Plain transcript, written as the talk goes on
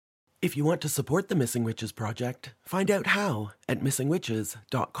If you want to support the Missing Witches Project, find out how at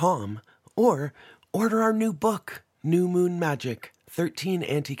missingwitches.com or order our new book, New Moon Magic, 13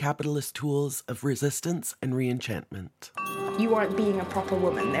 Anti-Capitalist Tools of Resistance and Reenchantment. You aren't being a proper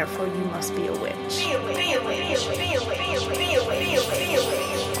woman, therefore you must be a witch.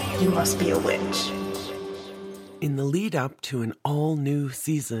 You must be a witch. In the lead up to an all-new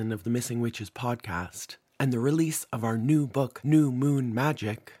season of the Missing Witches podcast, and the release of our new book, New Moon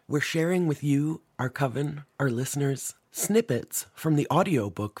Magic, we're sharing with you, our coven, our listeners, snippets from the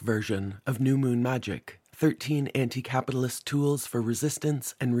audiobook version of New Moon Magic, 13 Anti-Capitalist Tools for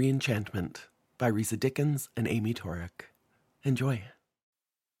Resistance and Reenchantment, by Risa Dickens and Amy Torek. Enjoy.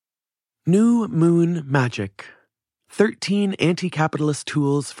 New Moon Magic, 13 Anti-Capitalist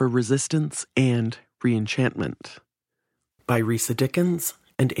Tools for Resistance and Reenchantment, by Risa Dickens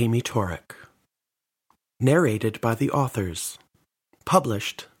and Amy Torek. Narrated by the authors.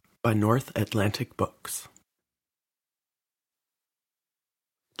 Published by North Atlantic Books.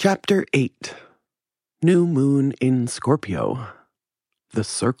 Chapter 8. New Moon in Scorpio. The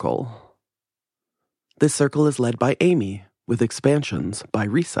Circle. This circle is led by Amy, with expansions by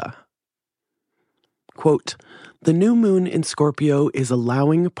Risa. Quote, "The new moon in Scorpio is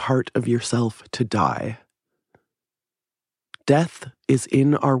allowing part of yourself to die. Death is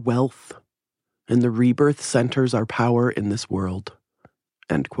in our wealth, and the rebirth centers our power in this world."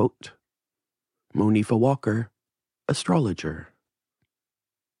 End quote. Monifa Walker, astrologer.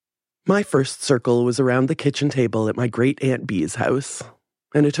 My first circle was around the kitchen table at my great Aunt Bee's house,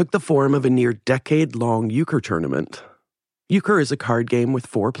 and it took the form of a near-decade-long euchre tournament. Euchre is a card game with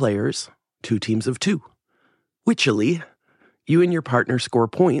 4 players, 2 teams of 2. Witchily, you and your partner score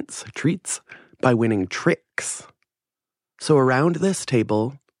points, treats, by winning tricks. So around this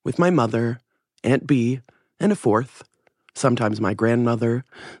table, with my mother, Aunt Bee, and a 4th, sometimes my grandmother,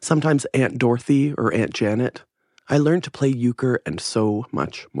 sometimes Aunt Dorothy or Aunt Janet, I learned to play euchre and so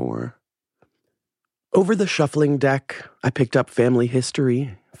much more. Over the shuffling deck, I picked up family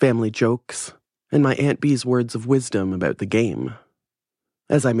history, family jokes, and my Aunt Bee's words of wisdom about the game.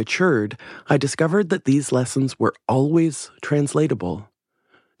 As I matured, I discovered that these lessons were always translatable,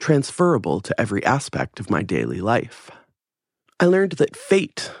 transferable to every aspect of my daily life. I learned that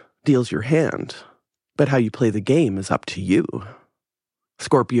fate deals your hand, but how you play the game is up to you.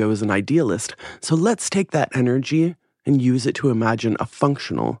 Scorpio is an idealist, so let's take that energy and use it to imagine a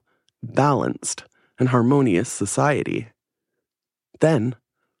functional, balanced, and harmonious society. Then,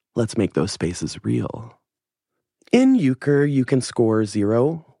 let's make those spaces real. In euchre, you can score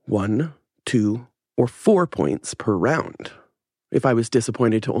 0, 1, 2, or 4 points per round. If I was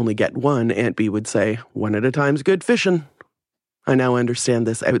disappointed to only get 1, Aunt Bee would say, "1 at a time's good fishin'." I now understand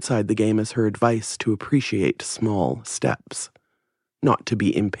this outside the game as her advice to appreciate small steps, not to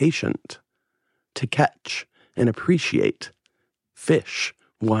be impatient, to catch and appreciate fish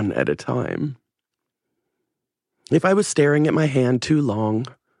 1 at a time. If I was staring at my hand too long,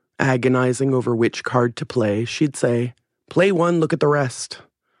 agonizing over which card to play, she'd say, "Play 1, look at the rest."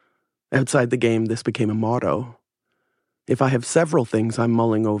 Outside the game, this became a motto. If I have several things I'm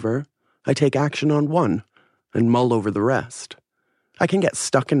mulling over, I take action on 1 and mull over the rest. I can get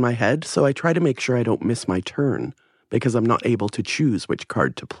stuck in my head, so I try to make sure I don't miss my turn, because I'm not able to choose which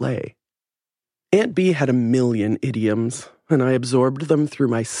card to play. Aunt Bee had a million idioms, and I absorbed them through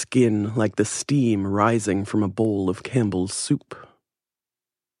my skin like the steam rising from a bowl of Campbell's soup.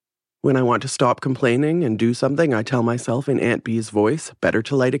 When I want to stop complaining and do something, I tell myself in Aunt Bee's voice, better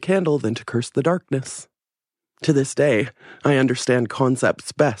to light a candle than to curse the darkness. To this day, I understand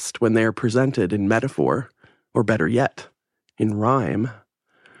concepts best when they are presented in metaphor, or better yet, in rhyme.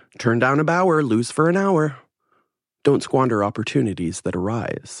 Turn down a bower, lose for an hour. Don't squander opportunities that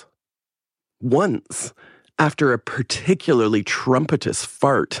arise. Once, after a particularly trumpetous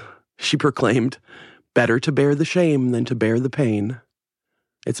fart, she proclaimed, "Better to bear the shame than to bear the pain.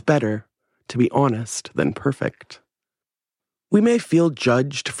 It's better to be honest than perfect." We may feel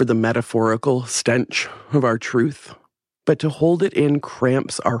judged for the metaphorical stench of our truth, but to hold it in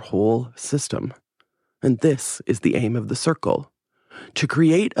cramps our whole system. And this is the aim of the circle, to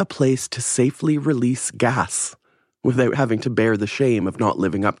create a place to safely release gas without having to bear the shame of not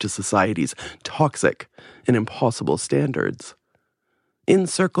living up to society's toxic and impossible standards. In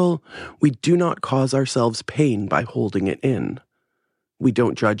Circle, we do not cause ourselves pain by holding it in. We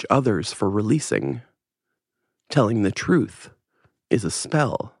don't judge others for releasing. Telling the truth is a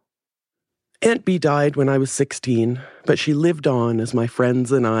spell. Aunt Bee died when I was 16, but she lived on as my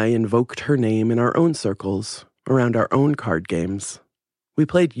friends and I invoked her name in our own circles, around our own card games. We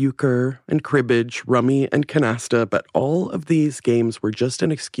played euchre and cribbage, rummy and canasta, but all of these games were just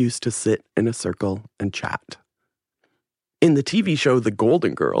an excuse to sit in a circle and chat. In the TV show The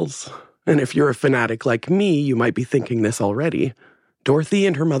Golden Girls, and if you're a fanatic like me, you might be thinking this already, Dorothy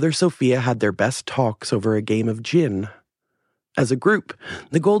and her mother Sophia had their best talks over a game of gin. As a group,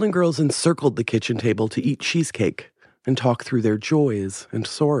 the Golden Girls encircled the kitchen table to eat cheesecake and talk through their joys and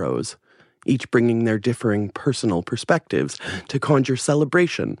sorrows, each bringing their differing personal perspectives to conjure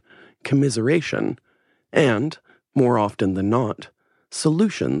celebration, commiseration, and, more often than not,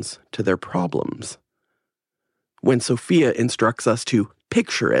 solutions to their problems. When Sophia instructs us to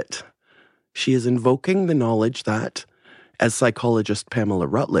picture it, she is invoking the knowledge that, as psychologist Pamela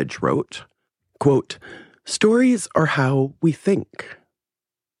Rutledge wrote, quote, "Stories are how we think.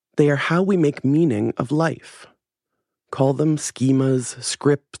 They are how we make meaning of life. Call them schemas,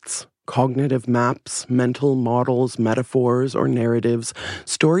 scripts, cognitive maps, mental models, metaphors, or narratives.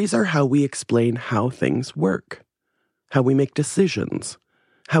 Stories are how we explain how things work, how we make decisions,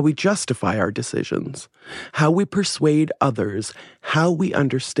 how we justify our decisions, how we persuade others, how we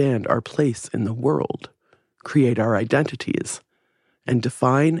understand our place in the world, create our identities, and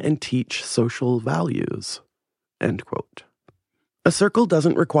define and teach social values." End quote. A circle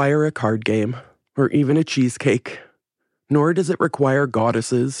doesn't require a card game, or even a cheesecake, nor does it require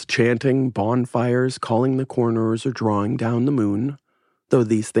goddesses, chanting, bonfires, calling the corners, or drawing down the moon, though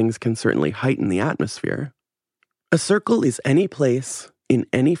these things can certainly heighten the atmosphere. A circle is any place, in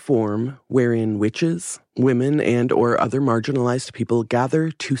any form, wherein witches, women, and or other marginalized people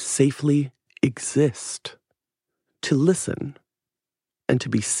gather to safely exist, to listen, and to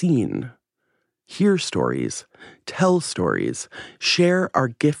be seen, hear stories, tell stories, share our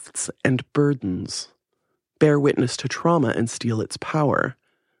gifts and burdens, bear witness to trauma and steal its power,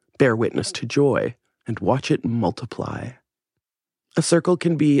 bear witness to joy and watch it multiply. A circle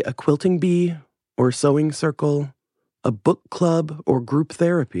can be a quilting bee or sewing circle, a book club or group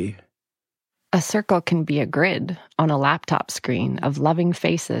therapy. A circle can be a grid on a laptop screen of loving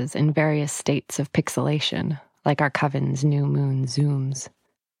faces in various states of pixelation, like our Coven's new moon zooms.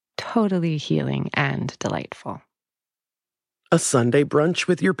 Totally healing and delightful. A Sunday brunch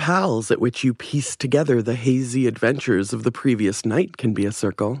with your pals at which you piece together the hazy adventures of the previous night can be a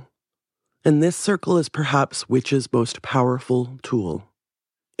circle. And this circle is perhaps witch's most powerful tool.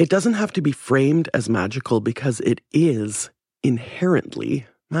 It doesn't have to be framed as magical because it is inherently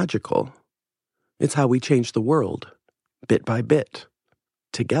magical. It's how we change the world, bit by bit,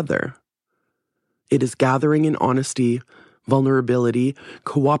 together. It is gathering in honesty, vulnerability,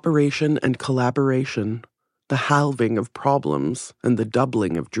 cooperation, and collaboration, the halving of problems and the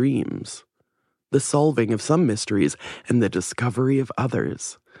doubling of dreams, the solving of some mysteries and the discovery of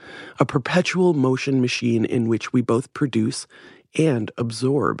others, a perpetual motion machine in which we both produce and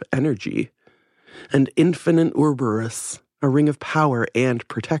absorb energy, an infinite Ouroboros, a ring of power and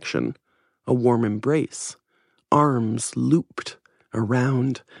protection, a warm embrace, arms looped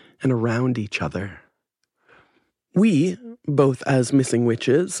around and around each other. We, both as missing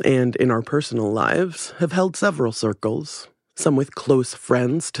witches and in our personal lives, have held several circles, some with close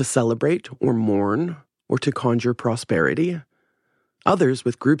friends to celebrate or mourn or to conjure prosperity, others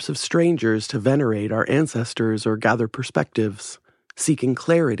with groups of strangers to venerate our ancestors or gather perspectives, seeking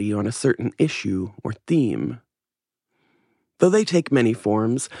clarity on a certain issue or theme. Though they take many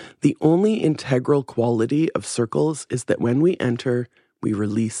forms, the only integral quality of circles is that when we enter, we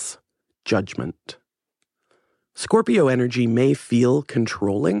release judgment. Scorpio energy may feel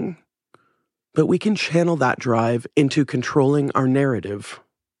controlling, but we can channel that drive into controlling our narrative,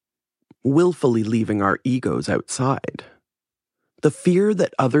 willfully leaving our egos outside. The fear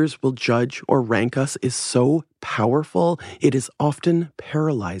that others will judge or rank us is so powerful, it is often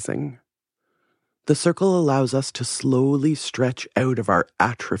paralyzing. The circle allows us to slowly stretch out of our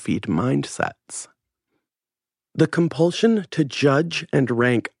atrophied mindsets. The compulsion to judge and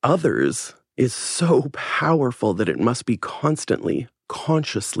rank others is so powerful that it must be constantly,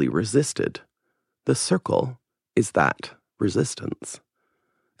 consciously resisted. The circle is that resistance.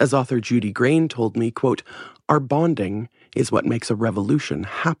 As author Judy Grain told me, quote, "Our bonding is what makes a revolution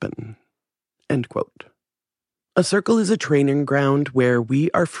happen." End quote. A circle is a training ground where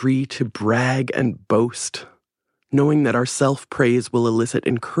we are free to brag and boast, knowing that our self-praise will elicit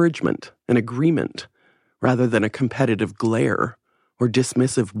encouragement and agreement, rather than a competitive glare or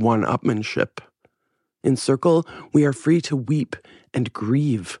dismissive one-upmanship. In circle, we are free to weep and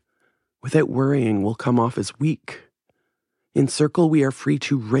grieve, without worrying we'll come off as weak. In circle, we are free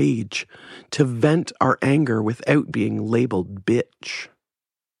to rage, to vent our anger without being labeled bitch.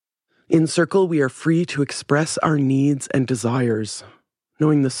 In circle, we are free to express our needs and desires,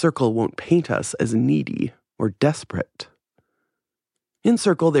 knowing the circle won't paint us as needy or desperate. In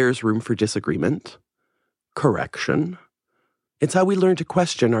circle, there is room for disagreement, correction. It's how we learn to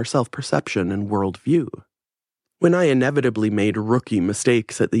question our self-perception and worldview. When I inevitably made rookie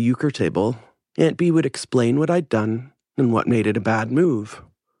mistakes at the euchre table, Aunt B would explain what I'd done and what made it a bad move.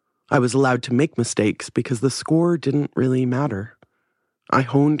 I was allowed to make mistakes because the score didn't really matter. I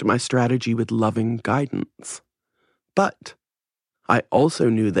honed my strategy with loving guidance. But I also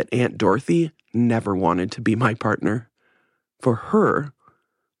knew that Aunt Dorothy never wanted to be my partner. For her,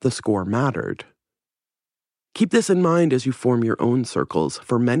 the score mattered. Keep this in mind as you form your own circles.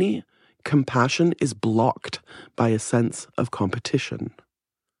 For many, compassion is blocked by a sense of competition.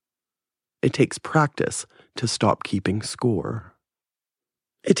 It takes practice to stop keeping score.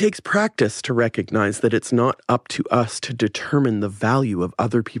 It takes practice to recognize that it's not up to us to determine the value of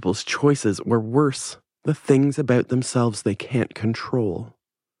other people's choices, or worse, the things about themselves they can't control.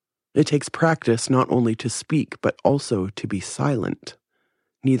 It takes practice not only to speak, but also to be silent.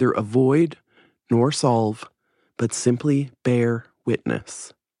 Neither avoid nor solve, but simply bear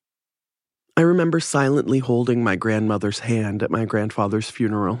witness. I remember silently holding my grandmother's hand at my grandfather's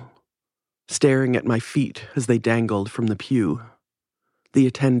funeral, staring at my feet as they dangled from the pew. The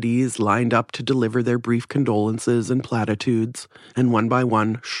attendees lined up to deliver their brief condolences and platitudes, and one by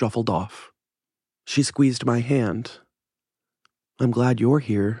one shuffled off. She squeezed my hand. "I'm glad you're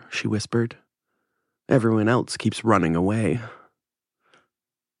here," she whispered. "Everyone else keeps running away."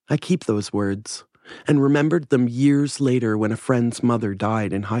 I keep those words, and remembered them years later when a friend's mother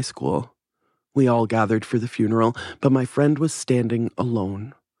died in high school. We all gathered for the funeral, but my friend was standing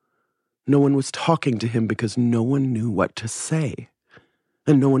alone. No one was talking to him because no one knew what to say.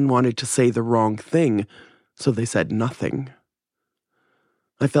 And no one wanted to say the wrong thing, so they said nothing.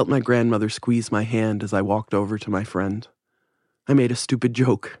 I felt my grandmother squeeze my hand as I walked over to my friend. I made a stupid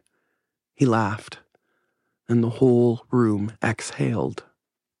joke. He laughed, and the whole room exhaled.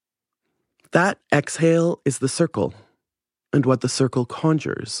 That exhale is the circle, and what the circle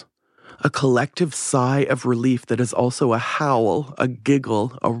conjures. A collective sigh of relief that is also a howl, a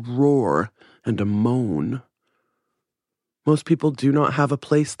giggle, a roar, and a moan. Most people do not have a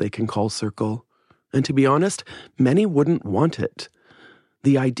place they can call circle, and to be honest, many wouldn't want it.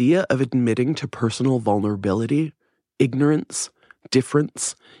 The idea of admitting to personal vulnerability, ignorance,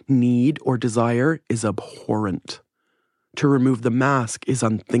 difference, need, or desire is abhorrent. To remove the mask is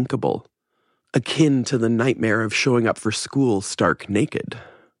unthinkable, akin to the nightmare of showing up for school stark naked.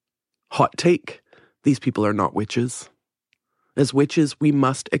 Hot take, these people are not witches. As witches, we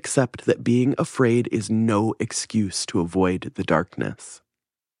must accept that being afraid is no excuse to avoid the darkness.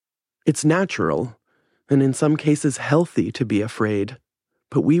 It's natural, and in some cases healthy, to be afraid,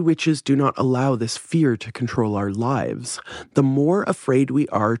 but we witches do not allow this fear to control our lives. The more afraid we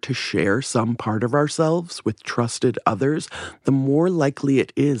are to share some part of ourselves with trusted others, the more likely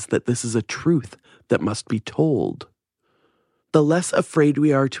it is that this is a truth that must be told. The less afraid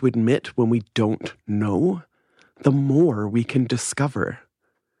we are to admit when we don't know, the more we can discover.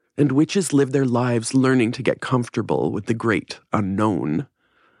 And witches live their lives learning to get comfortable with the great unknown.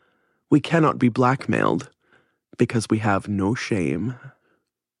 We cannot be blackmailed because we have no shame.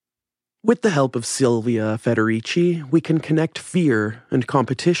 With the help of Silvia Federici, we can connect fear and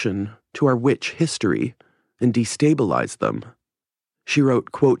competition to our witch history and destabilize them. She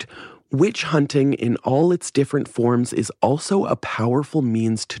wrote, quote, "Witch hunting in all its different forms is also a powerful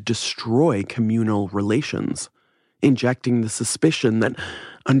means to destroy communal relations, injecting the suspicion that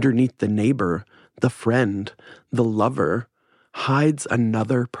underneath the neighbor, the friend, the lover, hides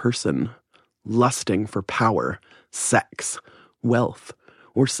another person, lusting for power, sex, wealth,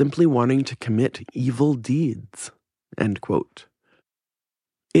 or simply wanting to commit evil deeds." End quote.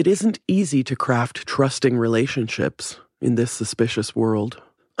 It isn't easy to craft trusting relationships in this suspicious world,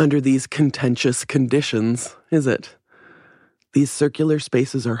 under these contentious conditions, is it? These circular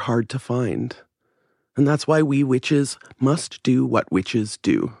spaces are hard to find. And that's why we witches must do what witches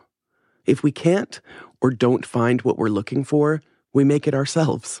do. If we can't or don't find what we're looking for, we make it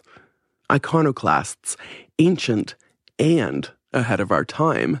ourselves. Iconoclasts, ancient and ahead of our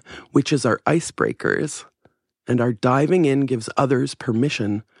time, witches are icebreakers. And our diving in gives others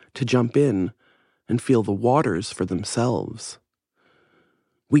permission to jump in and feel the waters for themselves.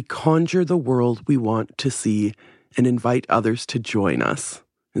 We conjure the world we want to see and invite others to join us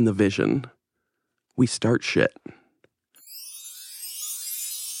in the vision. We start shit.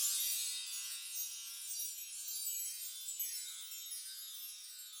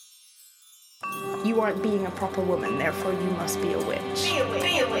 You aren't being a proper woman, therefore you must be a witch.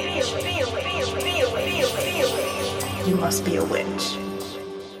 You must be a witch.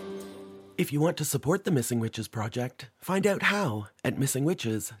 If you want to support the Missing Witches Project, find out how at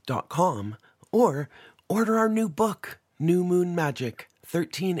missingwitches.com or order our new book, New Moon Magic,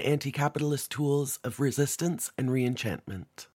 13 Anti-Capitalist Tools of Resistance and Reenchantment.